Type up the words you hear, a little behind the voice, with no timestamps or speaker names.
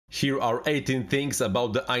Here are 18 things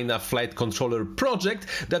about the INAV flight controller project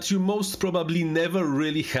that you most probably never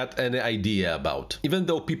really had any idea about. Even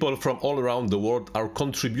though people from all around the world are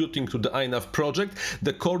contributing to the INAV project,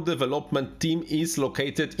 the core development team is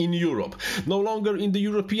located in Europe. No longer in the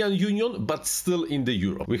European Union, but still in the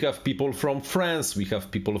Europe. We have people from France, we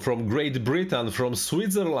have people from Great Britain, from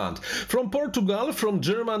Switzerland, from Portugal, from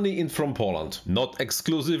Germany and from Poland. Not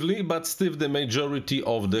exclusively, but still the majority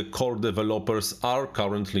of the core developers are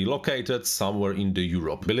currently located somewhere in the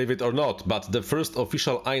Europe. Believe it or not, but the first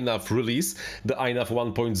official INAV release, the INAV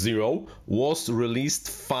 1.0, was released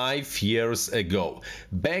 5 years ago.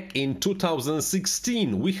 Back in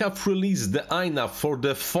 2016, we have released the INAV for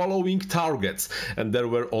the following targets, and there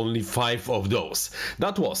were only 5 of those.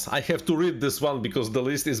 That was, I have to read this one because the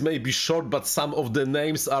list is maybe short, but some of the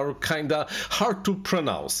names are kinda hard to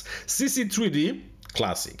pronounce. CC3D,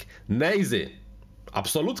 classic. Nazy,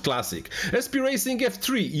 absolute classic. SP Racing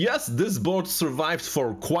F3, yes, this board survived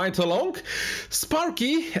for quite a long.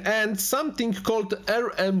 Sparky and something called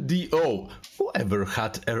RMDO. Whoever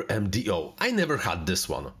had RMDO? I never had this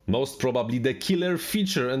one. Most probably the killer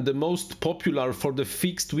feature and the most popular for the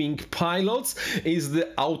fixed-wing pilots is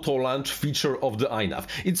the Autolaunch feature of the INAV.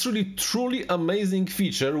 It's really truly amazing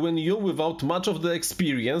feature when you, without much of the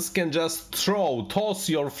experience, can just toss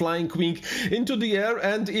your flying wing into the air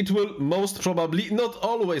and it will most probably, not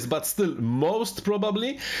always, but still most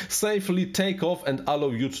probably, safely take off and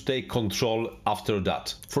allow you to take control after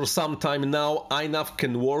that. For some time now, INAV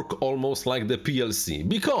can work almost like the PLC,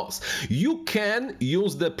 because you can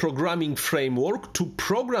use the programming framework to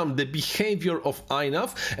program the behavior of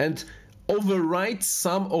INAV and override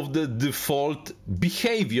some of the default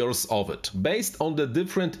behaviors of it. Based on the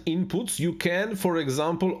different inputs, you can, for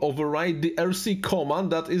example, override the RC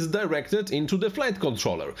command that is directed into the flight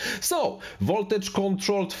controller. So, voltage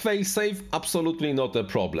controlled failsafe, absolutely not a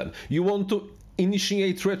problem. You want to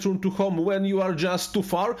initiate return to home when you are just too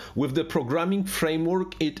far? With the programming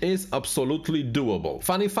framework, it is absolutely doable.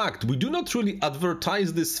 Funny fact, we do not really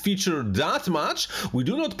advertise this feature that much, we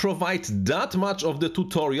do not provide that much of the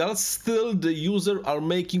tutorials, still the user are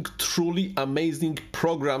making truly amazing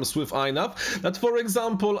programs with INAV that, for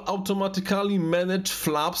example, automatically manage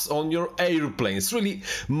flaps on your airplanes. Really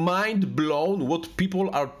mind blown what people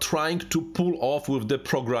are trying to pull off with the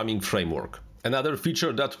programming framework. Another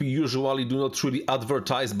feature that we usually do not really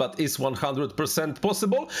advertise but is 100%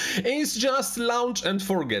 possible is just launch and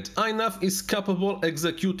forget. INAV is capable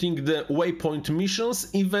executing the waypoint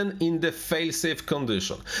missions even in the failsafe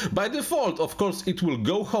condition. By default, of course, it will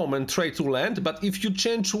go home and try to land, but if you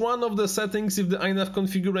change one of the settings in the INAV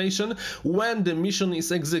configuration, when the mission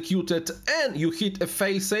is executed and you hit a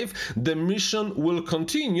failsafe, the mission will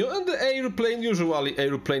continue and the airplane, usually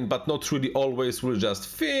airplane but not really always, will just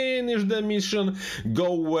finish the mission,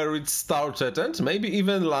 go where it started and maybe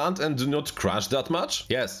even land and do not crash that much?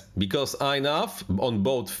 Yes, because INAV on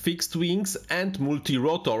both fixed wings and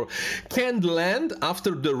multi-rotor can land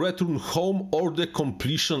after the return home or the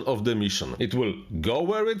completion of the mission. It will go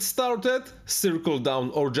where it started, circle down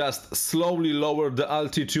or just slowly lower the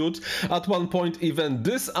altitude, at one point even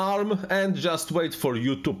disarm and just wait for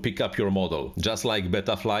you to pick up your model. Just like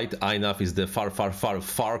Betaflight, INAV is the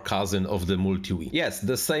far cousin of the MultiWii. Yes,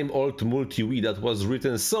 the same old MultiWii that was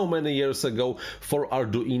written so many years ago for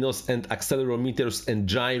Arduinos and accelerometers and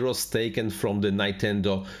gyros taken from the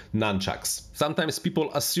Nintendo nunchucks. Sometimes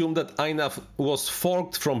people assume that INAV was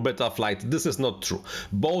forked from Betaflight. This is not true.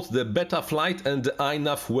 Both the Betaflight and the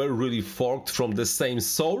INAV were really forked from the same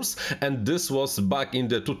source, and this was back in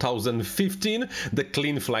the 2015, the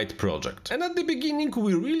Clean Flight project. And at the beginning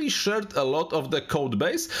we really shared a lot of the code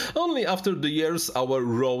base, only after the years our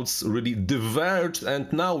roads really diverged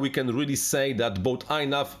and now we can really say that both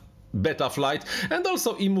INAV, Betaflight and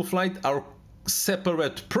also EmuFlight are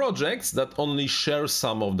separate projects that only share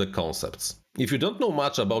some of the concepts. If you don't know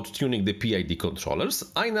much about tuning the PID controllers,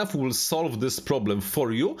 INAV will solve this problem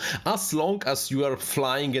for you as long as you are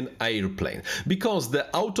flying an airplane, because the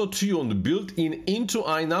Autotune built-in into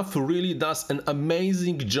INAV really does an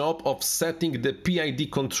amazing job of setting the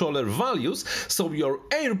PID controller values so your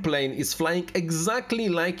airplane is flying exactly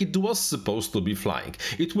like it was supposed to be flying.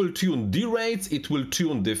 It will tune derates, it will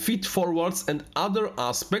tune the feed forwards and other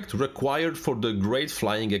aspects required for the great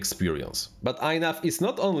flying experience. But INAV is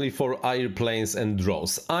not only for airplanes aeroplanes and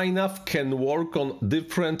drones. INAV can work on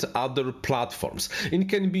different other platforms. It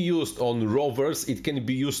can be used on rovers, it can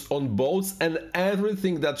be used on boats, and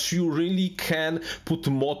everything that you really can put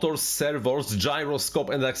motors, servos, gyroscope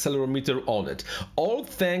and accelerometer on it. All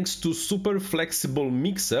thanks to super flexible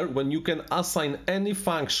mixer when you can assign any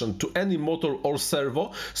function to any motor or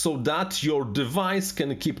servo so that your device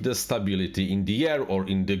can keep the stability in the air or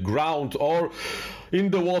in the ground or in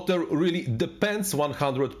the water. Really depends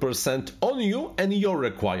 100% on you and your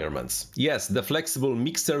requirements. Yes, the flexible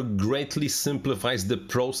mixer greatly simplifies the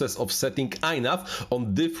process of setting INAV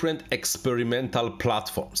on different experimental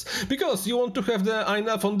platforms. Because you want to have the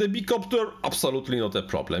INAV on the bicopter? Absolutely not a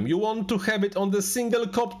problem. You want to have it on the single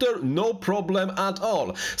copter? No problem at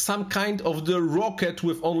all. Some kind of the rocket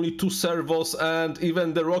with only 2 servos and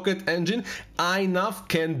even the rocket engine? INAV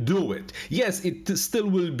can do it. Yes, it still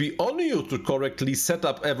will be on you to correctly set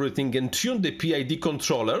up everything and tune the PID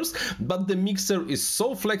controllers, but the mixer is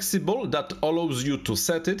so flexible that allows you to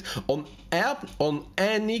set it on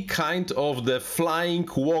any kind of the flying,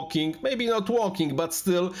 walking, maybe not walking, but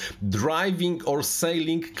still driving or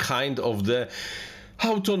sailing kind of the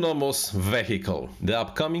autonomous vehicle. The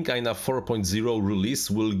upcoming INAV 4.0 release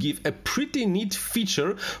will give a pretty neat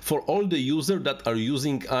feature for all the users that are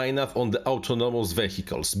using INAV on the autonomous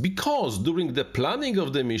vehicles, because during the planning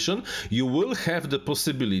of the mission you will have the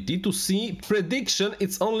possibility to see prediction,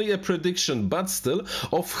 it's only a prediction but still,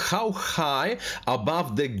 of how high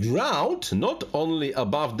above the ground, not only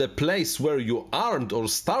above the place where you aren't or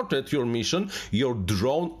started your mission, your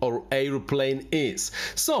drone or airplane is.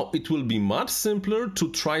 So it will be much simpler to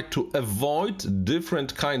try to avoid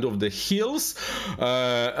different kind of the hills,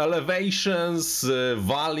 elevations,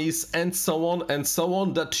 valleys and so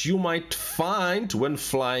on that you might find when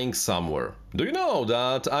flying somewhere. Do you know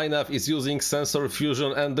that INAV is using sensor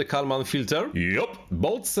fusion and the Kalman filter? Yup,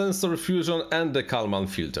 both sensor fusion and the Kalman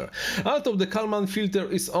filter. Although the Kalman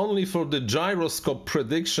filter is only for the gyroscope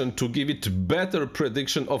prediction to give it better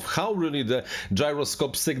prediction of how really the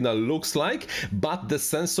gyroscope signal looks like, but the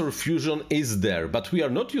sensor fusion is there. But we are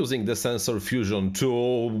not using the sensor fusion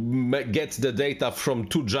to get the data from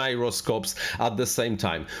 2 gyroscopes at the same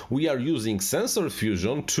time. We are using sensor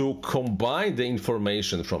fusion to combine the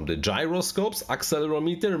information from the gyroscope,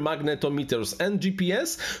 accelerometer, magnetometers and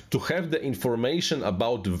GPS to have the information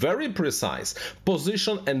about very precise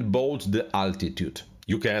position and both the altitude.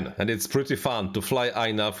 You can, and it's pretty fun to fly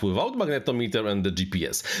INAV without magnetometer and the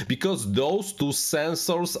GPS, because those 2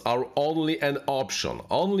 sensors are only an option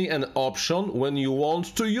when you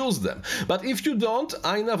want to use them. But if you don't,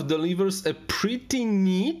 INAV delivers a pretty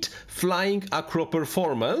neat flying acro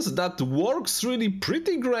performance that works really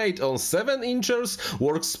pretty great on 7 inches,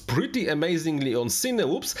 works pretty amazingly on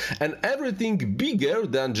Cinewhoops, and everything bigger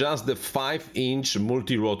than just the 5-inch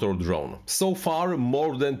multi-rotor drone. So far,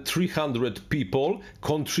 more than 300 people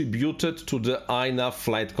contributed to the INAV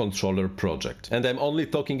flight controller project. And I'm only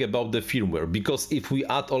talking about the firmware, because if we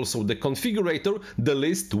add also the configurator, the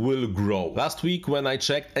list will grow. Last week when I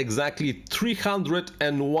checked, exactly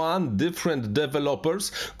 301 different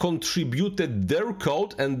developers contributed their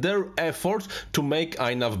code and their effort to make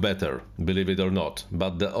INAV better. Believe it or not,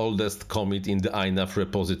 but the oldest commit in the INAV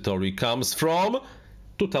repository comes from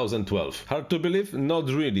 2012. Hard to believe? Not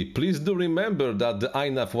really. Please do remember that the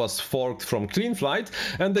INAV was forked from CleanFlight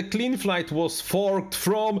and the CleanFlight was forked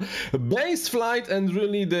from BaseFlight, and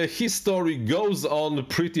really the history goes on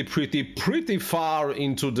pretty far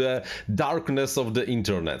into the darkness of the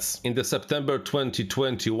internets. In the September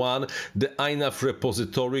 2021, the INAV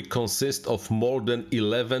repository consists of more than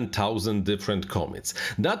 11,000 different commits.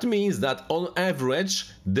 That means that on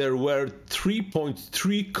average there were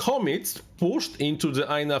 3.3 commits pushed into the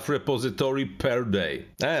INAV repository per day.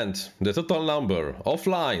 And the total number of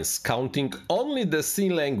lines, counting only the C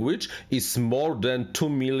language, is more than 2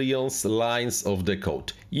 million lines of the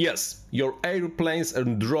code. Yes, your airplanes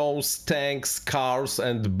and drones, tanks, cars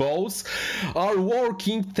and boats are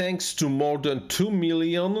working thanks to more than 2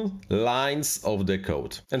 million lines of the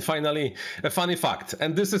code. And finally, a funny fact,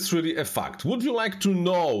 and this is really a fact. Would you like to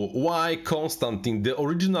know why Konstantin, the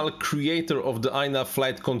original creator of the INAV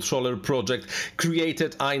flight controller project,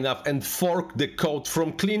 created INAV and forked the code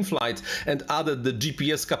from CleanFlight and added the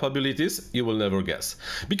GPS capabilities? You will never guess.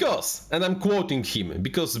 Because, and I'm quoting him,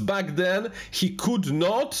 because back then he could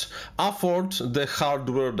not afford the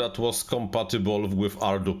hardware that was compatible with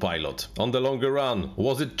Ardupilot. On the longer run,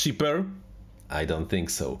 was it cheaper? I don't think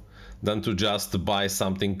so, than to just buy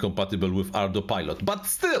something compatible with Ardupilot. But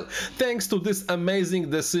still, thanks to this amazing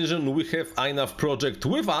decision, we have INAV project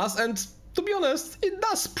with us, and to be honest, it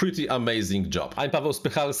does pretty amazing job. I'm Paweł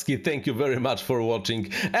Spychalski, thank you very much for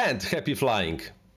watching and happy flying!